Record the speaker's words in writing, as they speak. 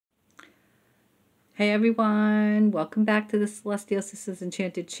Hey everyone, welcome back to the Celestial Sisters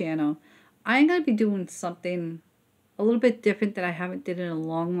Enchanted channel. I'm going to be doing something a little bit different that I haven't did in a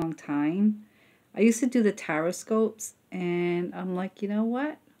long time. I used to do the Taroscopes and I'm like, you know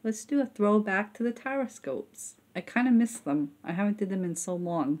what? Let's do a throwback to the Taroscopes. I kind of miss them. I haven't did them in so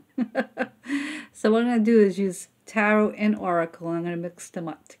long. So what I'm going to do is use Tarot and Oracle. I'm going to mix them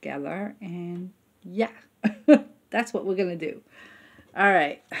up together and yeah, that's what we're going to do. All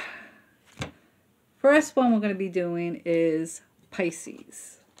right. First one we're going to be doing is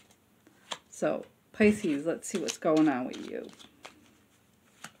Pisces. So, Pisces, let's see what's going on with you.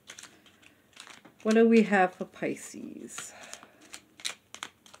 What do we have for Pisces?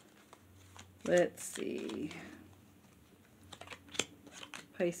 Let's see.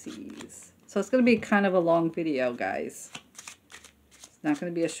 Pisces. So it's going to be kind of a long video, guys. It's not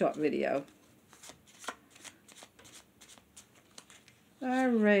going to be a short video. All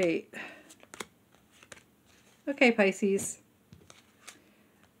right. Okay, Pisces.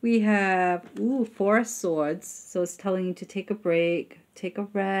 We have, Four of Swords. So it's telling you to take a break, take a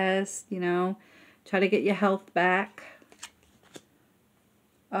rest, you know, try to get your health back.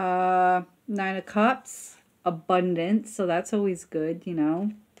 Nine of Cups, abundance. So that's always good, you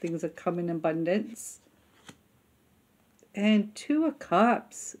know. Things are coming in abundance. And Two of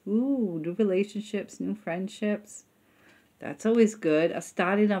Cups. New relationships, new friendships. That's always good.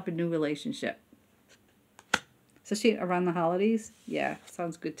 Starting up a new relationship. Especially around the holidays. Yeah,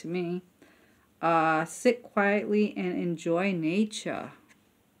 sounds good to me. Sit quietly and enjoy nature.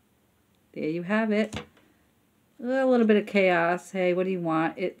 There you have it. A little bit of chaos. Hey, what do you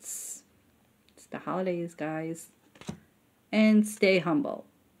want? It's the holidays, guys. And stay humble.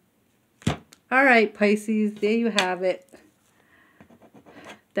 All right, Pisces, there you have it.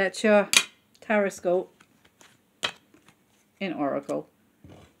 That's your Taroscope and Oracle.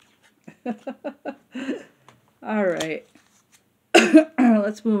 All right.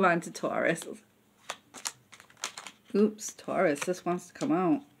 Let's move on to Taurus. Oops, Taurus, this wants to come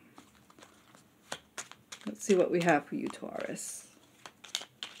out. Let's see what we have for you, Taurus.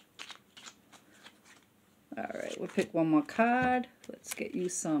 All right, we'll pick one more card. Let's get you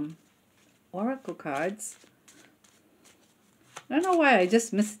some Oracle cards. I don't know why I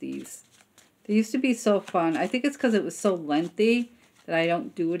just missed these. They used to be so fun. I think it's because it was so lengthy that I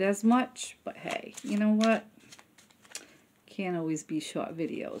don't do it as much. But hey, you know what? Can't always be short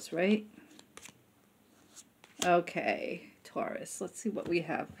videos, right? Okay, Taurus, let's see what we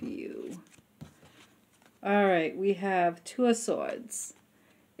have for you. All right, we have Two of Swords.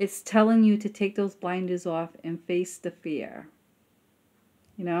 It's telling you to take those blinders off and face the fear.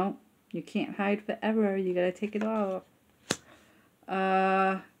 You know, you can't hide forever. You got to take it off.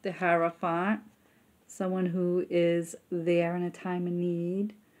 The Hierophant. Someone who is there in a time of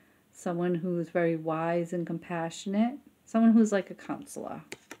need. Someone who is very wise and compassionate. Someone who's like a counselor.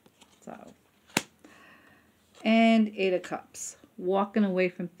 So, and Eight of Cups. Walking away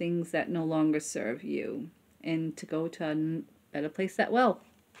from things that no longer serve you. And to go to a better place that will.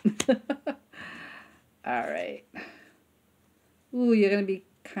 Alright. Ooh, you're going to be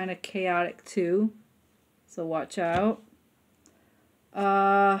kind of chaotic too. So watch out.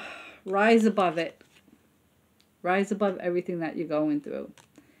 Rise above it. Rise above everything that you're going through.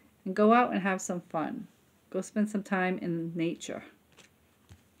 And go out and have some fun. Go spend some time in nature.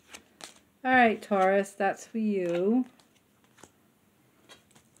 All right, Taurus, that's for you.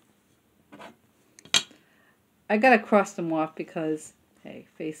 I got to cross them off because, hey,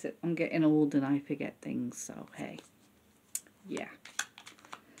 face it, I'm getting old and I forget things. So, hey, yeah.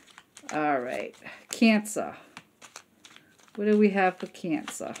 All right, Cancer. What do we have for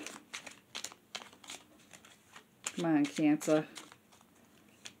Cancer? Come on, Cancer.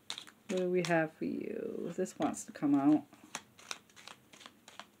 What do we have for you? This wants to come out.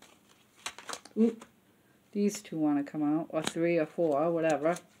 Oop. These two want to come out. Or three or four,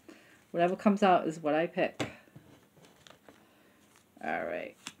 whatever. Whatever comes out is what I pick.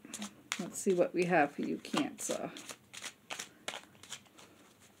 Alright. Let's see what we have for you, Cancer.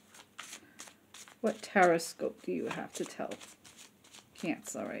 What Taroscope do you have to tell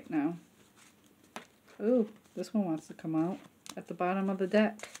Cancer right now? Ooh, this one wants to come out at the bottom of the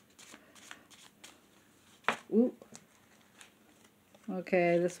deck. Ooh.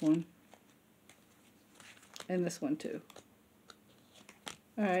 Okay, this one. And this one too.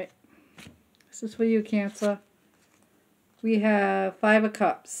 Alright. This is for you, Cancer. We have Five of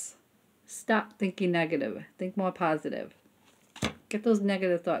Cups. Stop thinking negative. Think more positive. Get those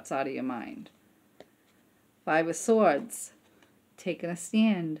negative thoughts out of your mind. Five of Swords. Taking a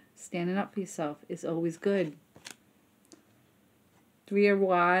stand. Standing up for yourself is always good. Three of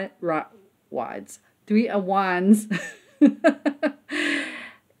Wands. Three of Wands.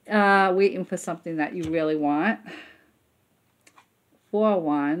 Waiting for something that you really want. Four of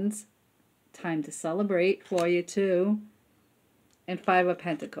Wands. Time to celebrate for you too. And Five of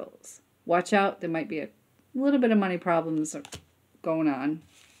Pentacles. Watch out. There might be a little bit of money problems going on.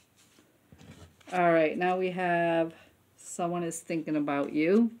 All right. Now we have someone is thinking about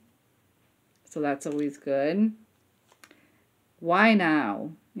you. So that's always good. Why now?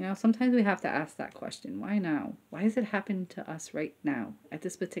 You know, sometimes we have to ask that question. Why now? Why is it happening to us right now at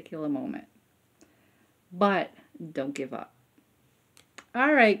this particular moment? But don't give up.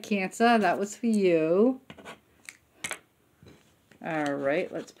 All right, Cancer, that was for you. All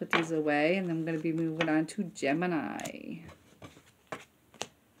right, let's put these away, and I'm going to be moving on to Gemini.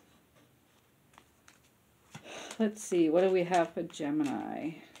 Let's see, what do we have for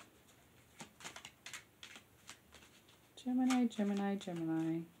Gemini? Gemini, Gemini,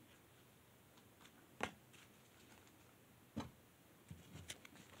 Gemini.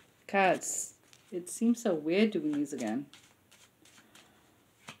 God, it seems so weird doing these again.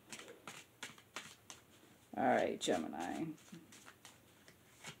 All right, Gemini.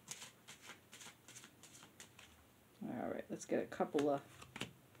 All right, let's get a couple of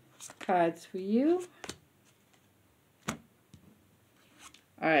cards for you. All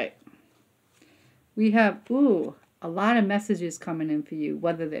right. We have, ooh, a lot of messages coming in for you,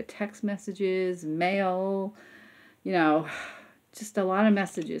 whether they're text messages, mail, you know, just a lot of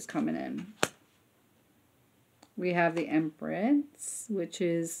messages coming in. We have the Empress, which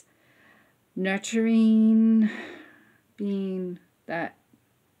is nurturing, being that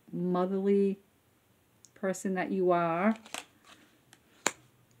motherly person that you are.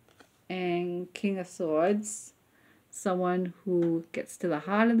 And King of Swords, someone who gets to the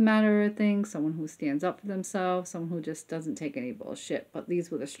heart of the matter of things, someone who stands up for themselves, someone who just doesn't take any bullshit, but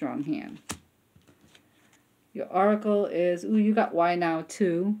leads with a strong hand. Your Oracle is, ooh, you got Why Now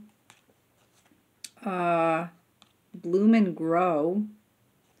too. Bloom and grow.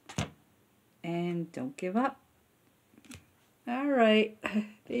 And don't give up. All right.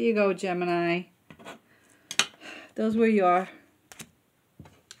 There you go, Gemini. Those were your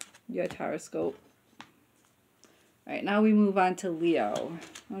Taroscope. All right, now we move on to Leo.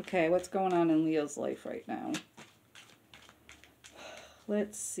 Okay, what's going on in Leo's life right now?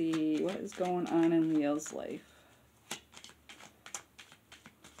 Let's see. What is going on in Leo's life?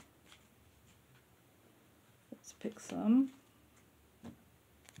 Let's pick some.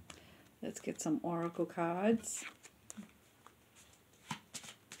 Let's get some oracle cards.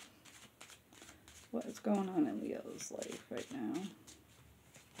 What is going on in Leo's life right now?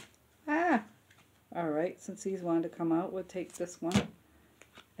 Ah! Alright, since these wanted to come out, we'll take this one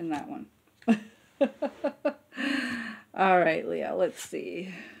and that one. Alright, Leo, let's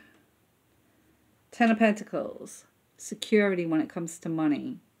see. Ten of Pentacles. Security when it comes to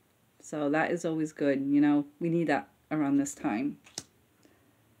money. So that is always good. You know, we need that around this time.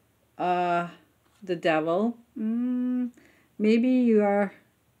 The Devil. Maybe you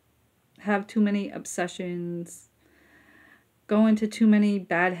have too many obsessions. Go into too many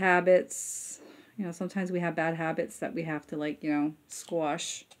bad habits. You know, sometimes we have bad habits that we have to, like, you know,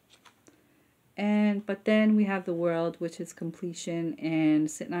 squash. But then we have the World, which is completion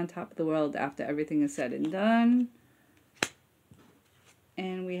and sitting on top of the world after everything is said and done.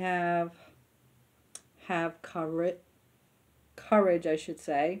 And we have courage, I should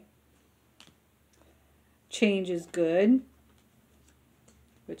say. Change is good.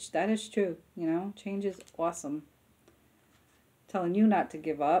 Which that is true, you know. Change is awesome. Telling you not to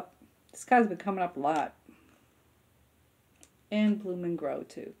give up. This card's been coming up a lot. And bloom and grow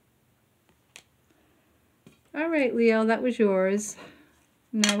too. All right, Leo, that was yours.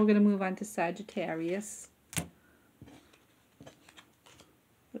 Now we're going to move on to Sagittarius.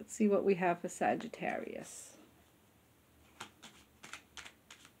 Let's see what we have for Sagittarius.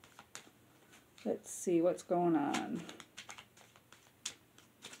 Let's see what's going on.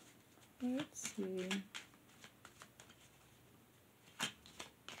 Let's see.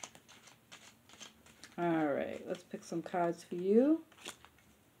 All right, let's pick some cards for you.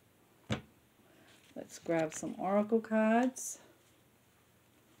 Let's grab some oracle cards.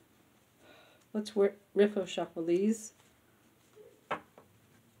 Let's riffle shuffle these,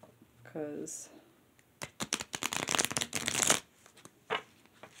 because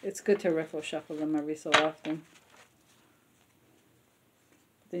it's good to riffle shuffle them every so often.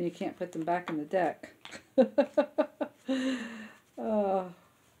 Then you can't put them back in the deck. Oh,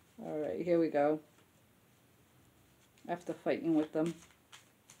 all right, here we go. After fighting with them.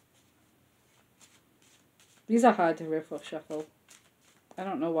 These are hard to riffle shuffle. I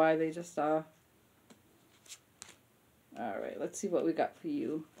don't know why, they just are. All right, let's see what we got for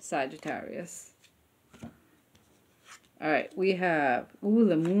you, Sagittarius. All right, we have, ooh,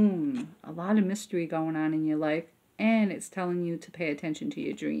 the moon. A lot of mystery going on in your life, and it's telling you to pay attention to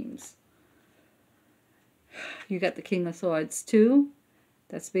your dreams. You got the King of Swords too.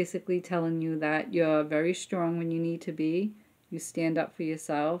 That's basically telling you that you're very strong when you need to be. You stand up for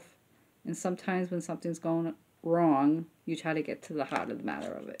yourself. And sometimes when something's going wrong, you try to get to the heart of the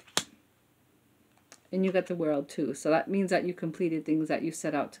matter of it. And you got the World too. So that means that you completed things that you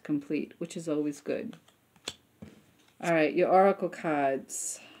set out to complete, which is always good. All right, your Oracle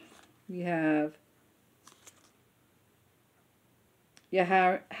cards. We have,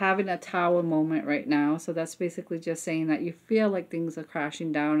 you're having a tower moment right now. So that's basically just saying that you feel like things are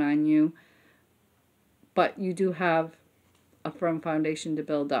crashing down on you. But you do have a firm foundation to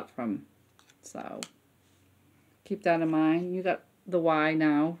build up from. So keep that in mind. You got the why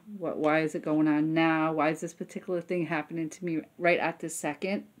now. Why is it going on now? Why is this particular thing happening to me right at this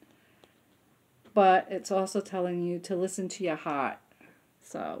second? But it's also telling you to listen to your heart.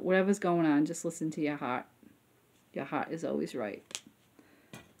 So whatever's going on, just listen to your heart. Your heart is always right.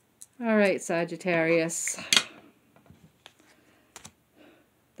 All right, Sagittarius.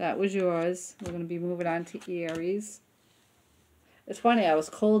 That was yours. We're going to be moving on to Aries. It's funny, I was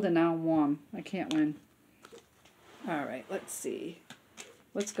cold and now I'm warm. I can't win. All right, let's see.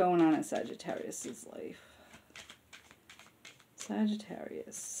 What's going on in Sagittarius's life?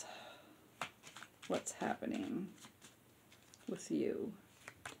 Sagittarius. What's happening with you?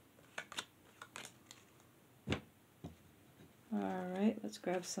 All right, let's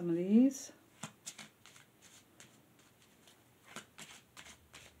grab some of these.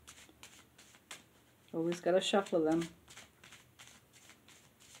 Always got to shuffle them.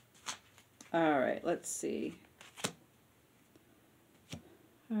 All right, let's see.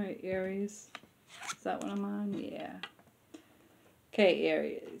 All right, Aries. Is that what I'm on? Yeah. Okay,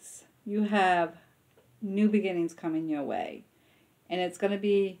 Aries. You have new beginnings coming your way. And it's going to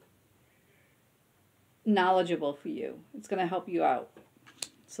be knowledgeable for you. It's going to help you out.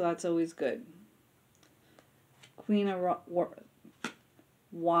 So that's always good. Queen of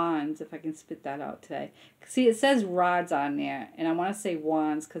Wands, if I can spit that out today. See, it says rods on there. And I want to say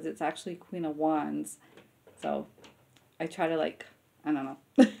wands because it's actually Queen of Wands. So I try to like, I don't know.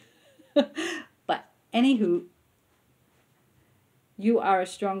 But anywho, you are a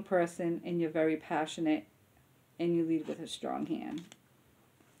strong person and you're very passionate and you lead with a strong hand.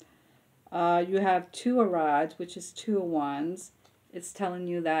 You have two of rods, which is two of wands. It's telling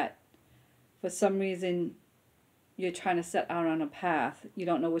you that for some reason you're trying to set out on a path. You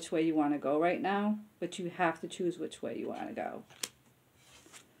don't know which way you want to go right now, but you have to choose which way you want to go.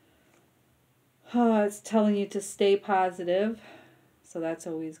 It's telling you to stay positive, so that's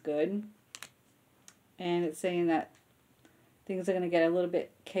always good. And it's saying that things are going to get a little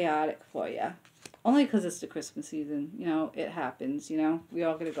bit chaotic for you. Only because it's the Christmas season. You know, it happens, you know. We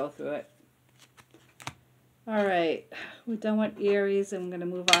all got to go through it. All right. We're done with Aries, and I'm going to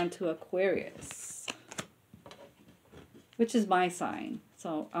move on to Aquarius, which is my sign.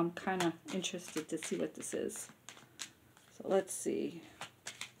 So I'm kind of interested to see what this is. So let's see.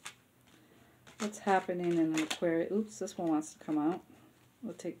 What's happening in Aquarius? Oops, this one wants to come out.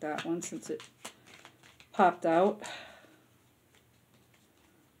 We'll take that one since it popped out.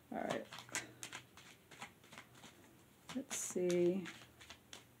 All right. Let's see.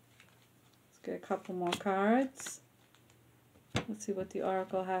 Let's get a couple more cards. Let's see what the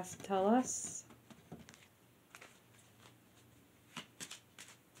Oracle has to tell us.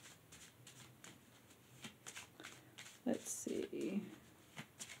 Let's see.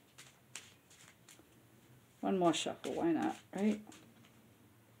 One more shuffle, why not, right?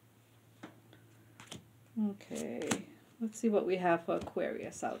 Okay. Let's see what we have for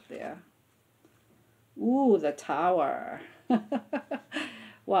Aquarius out there. Ooh, the Tower.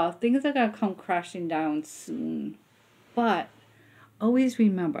 Wow, things are going to come crashing down soon. But always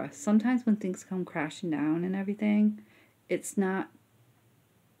remember, sometimes when things come crashing down and everything, it's not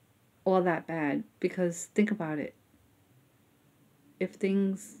all that bad. Because think about it. If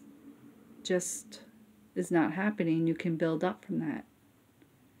things just is not happening, you can build up from that.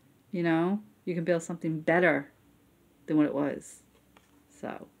 You know? You can build something better than what it was.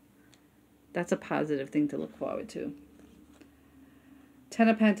 So that's a positive thing to look forward to. Ten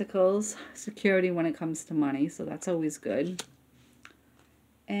of Pentacles, security when it comes to money, so that's always good.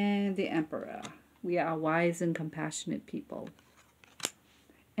 And the Emperor. We are wise and compassionate people.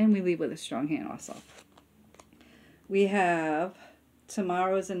 And we lead with a strong hand also. We have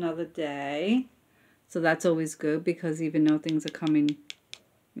tomorrow's another day. So that's always good because even though things are coming,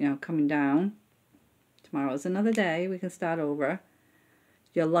 you know, coming down, Tomorrow is another day. We can start over.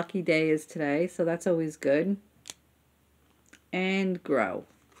 Your lucky day is today, so that's always good. And grow.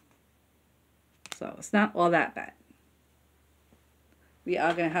 So it's not all that bad. We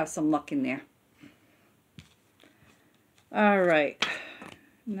are going to have some luck in there. All right.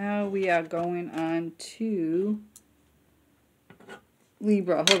 Now we are going on to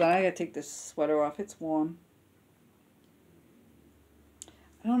Libra. Hold on, I got to take this sweater off. It's warm.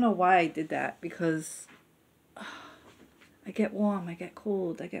 I don't know why I did that, because I get warm, I get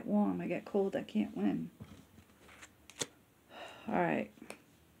cold, I get warm, I get cold, I can't win. All right.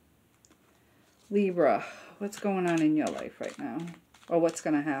 Libra, what's going on in your life right now? Or what's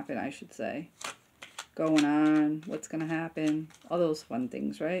going to happen, I should say. Going on, what's going to happen, all those fun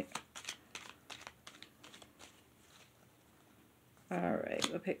things, right? All right,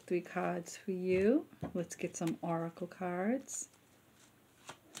 we'll pick 3 cards for you. Let's get some oracle cards.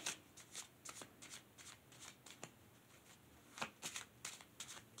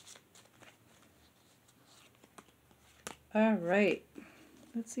 All right,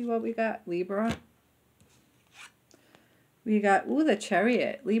 let's see what we got, Libra. We got, ooh, the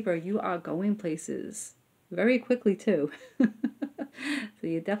Chariot. Libra, you are going places very quickly, too. So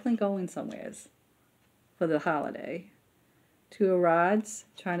you're definitely going somewheres for the holiday. 2 of Rods,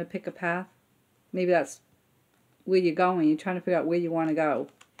 trying to pick a path. Maybe that's where you're going. You're trying to figure out where you want to go.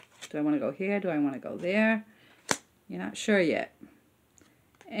 Do I want to go here? Do I want to go there? You're not sure yet.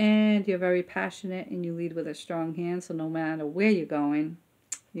 And you're very passionate and you lead with a strong hand. So no matter where you're going,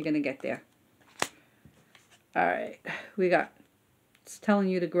 you're going to get there. All right, we got, it's telling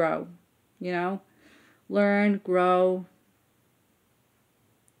you to grow, you know, learn, grow,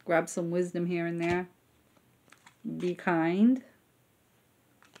 grab some wisdom here and there, be kind,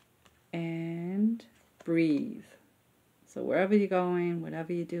 and breathe. So wherever you're going,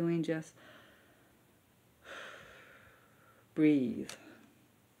 whatever you're doing, just breathe.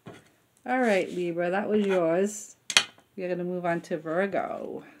 All right, Libra, that was yours. We're going to move on to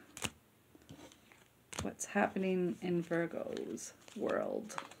Virgo. What's happening in Virgo's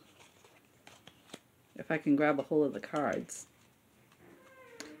world? If I can grab a hold of the cards.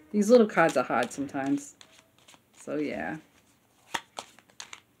 These little cards are hard sometimes. So yeah.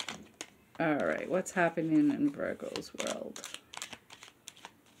 Alright, what's happening in Virgo's world?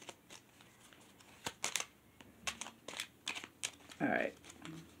 Alright.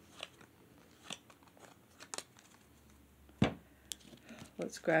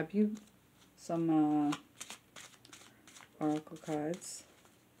 Let's grab you some oracle cards.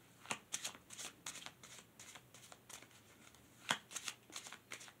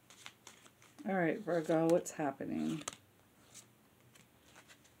 All right, Virgo, what's happening?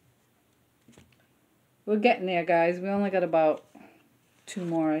 We're getting there, guys. We only got about 2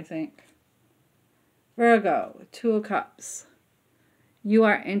 more, I think. Virgo, 2 of Cups. You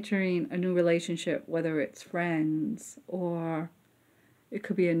are entering a new relationship, whether it's friends or it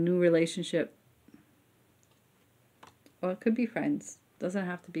could be a new relationship, or it could be friends. Doesn't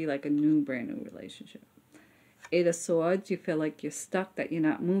have to be like a new, brand new relationship. 8 of Swords, you feel like you're stuck, that you're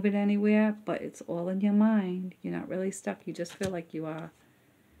not moving anywhere, but it's all in your mind. You're not really stuck. You just feel like you are.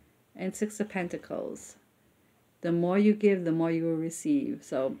 And 6 of Pentacles. The more you give, the more you will receive.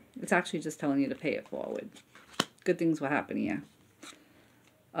 So it's actually just telling you to pay it forward. Good things will happen here.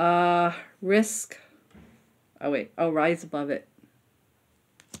 Risk. Oh, wait. Oh, rise above it.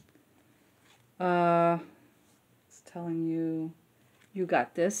 It's telling you, you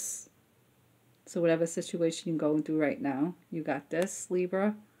got this. So whatever situation you're going through right now, you got this,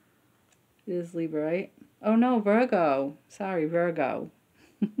 Libra. It is Libra, right? Oh no, Virgo. Sorry, Virgo.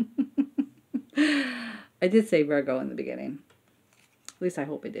 I did say Virgo in the beginning. At least I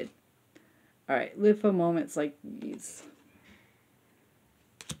hope I did. Alright, live for moments like these.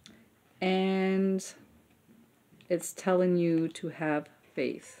 And it's telling you to have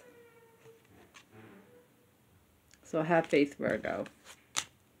faith. So have faith, Virgo.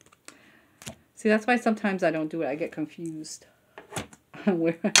 See, that's why sometimes I don't do it. I get confused on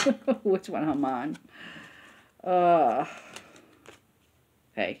which one I'm on.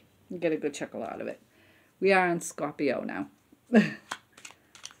 Hey, you get a good chuckle out of it. We are on Scorpio now.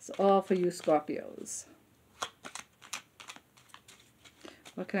 It's all for you Scorpios.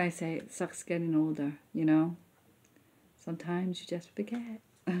 What can I say? It sucks getting older, you know? Sometimes you just forget.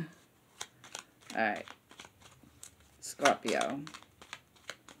 Alright. Scorpio.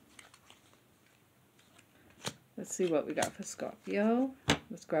 Let's see what we got for Scorpio.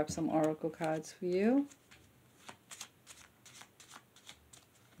 Let's grab some oracle cards for you.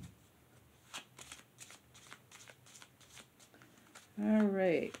 All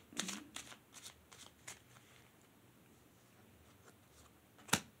right.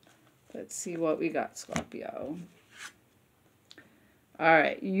 let's see what we got, Scorpio. All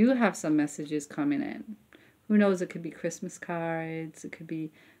right, you have some messages coming in. Who knows? It could be Christmas cards. It could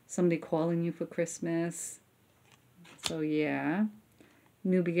be somebody calling you for Christmas. So, yeah.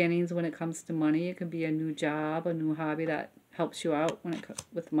 New beginnings when it comes to money. It could be a new job, a new hobby that helps you out when it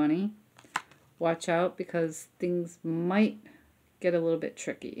with money. Watch out because things might get a little bit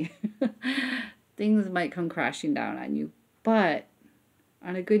tricky. Things might come crashing down on you. But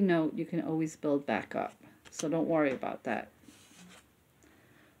on a good note, you can always build back up. So don't worry about that.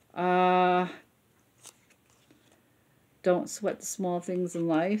 Don't sweat the small things in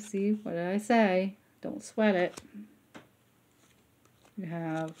life. See, what did I say? Don't sweat it. You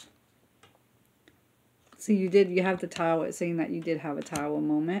have, see, you have the tower. It's saying that you did have a tower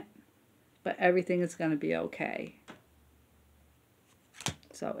moment, but everything is going to be okay.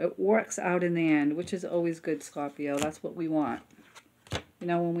 So it works out in the end, which is always good, Scorpio. That's what we want. You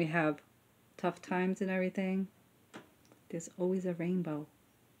know, when we have tough times and everything, there's always a rainbow.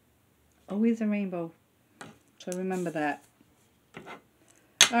 Always a rainbow. So remember that.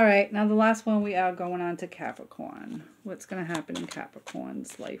 All right, now the last one, we are going on to Capricorn. What's going to happen in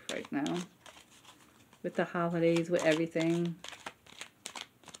Capricorn's life right now? With the holidays, with everything.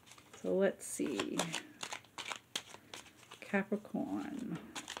 So let's see. Capricorn.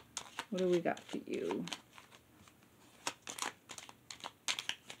 What do we got for you?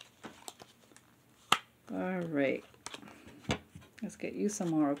 All right. Let's get you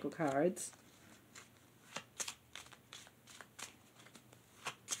some oracle cards.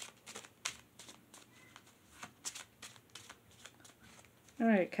 All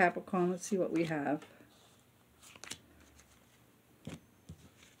right, Capricorn, let's see what we have.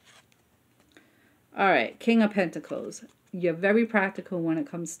 All right, King of Pentacles. You're very practical when it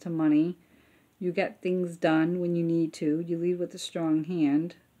comes to money. You get things done when you need to. You lead with a strong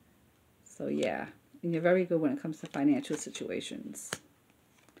hand. So, yeah. And you're very good when it comes to financial situations.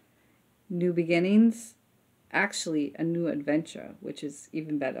 New beginnings. Actually, a new adventure, which is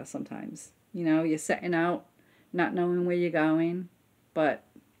even better sometimes. You know, you're setting out, not knowing where you're going. But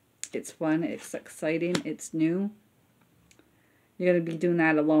it's fun, it's exciting, it's new. You're going to be doing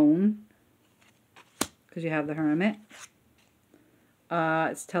that alone because you have the Hermit.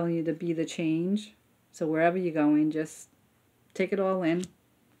 It's telling you to be the change. So wherever you're going, just take it all in.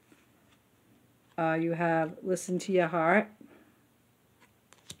 You have listen to your heart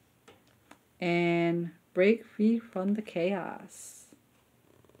and break free from the chaos.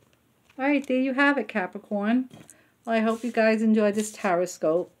 All right, there you have it, Capricorn. Well, I hope you guys enjoyed this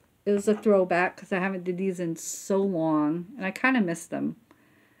Taroscope. It was a throwback because I haven't did these in so long. And I kind of miss them.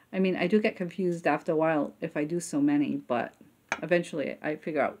 I mean, I do get confused after a while if I do so many. But eventually I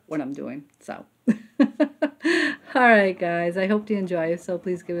figure out what I'm doing. So, alright guys. I hope you enjoy it. So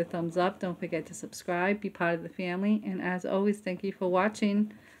please give it a thumbs up. Don't forget to subscribe. Be part of the family. And as always, thank you for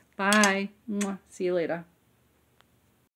watching. Bye. Mwah. See you later.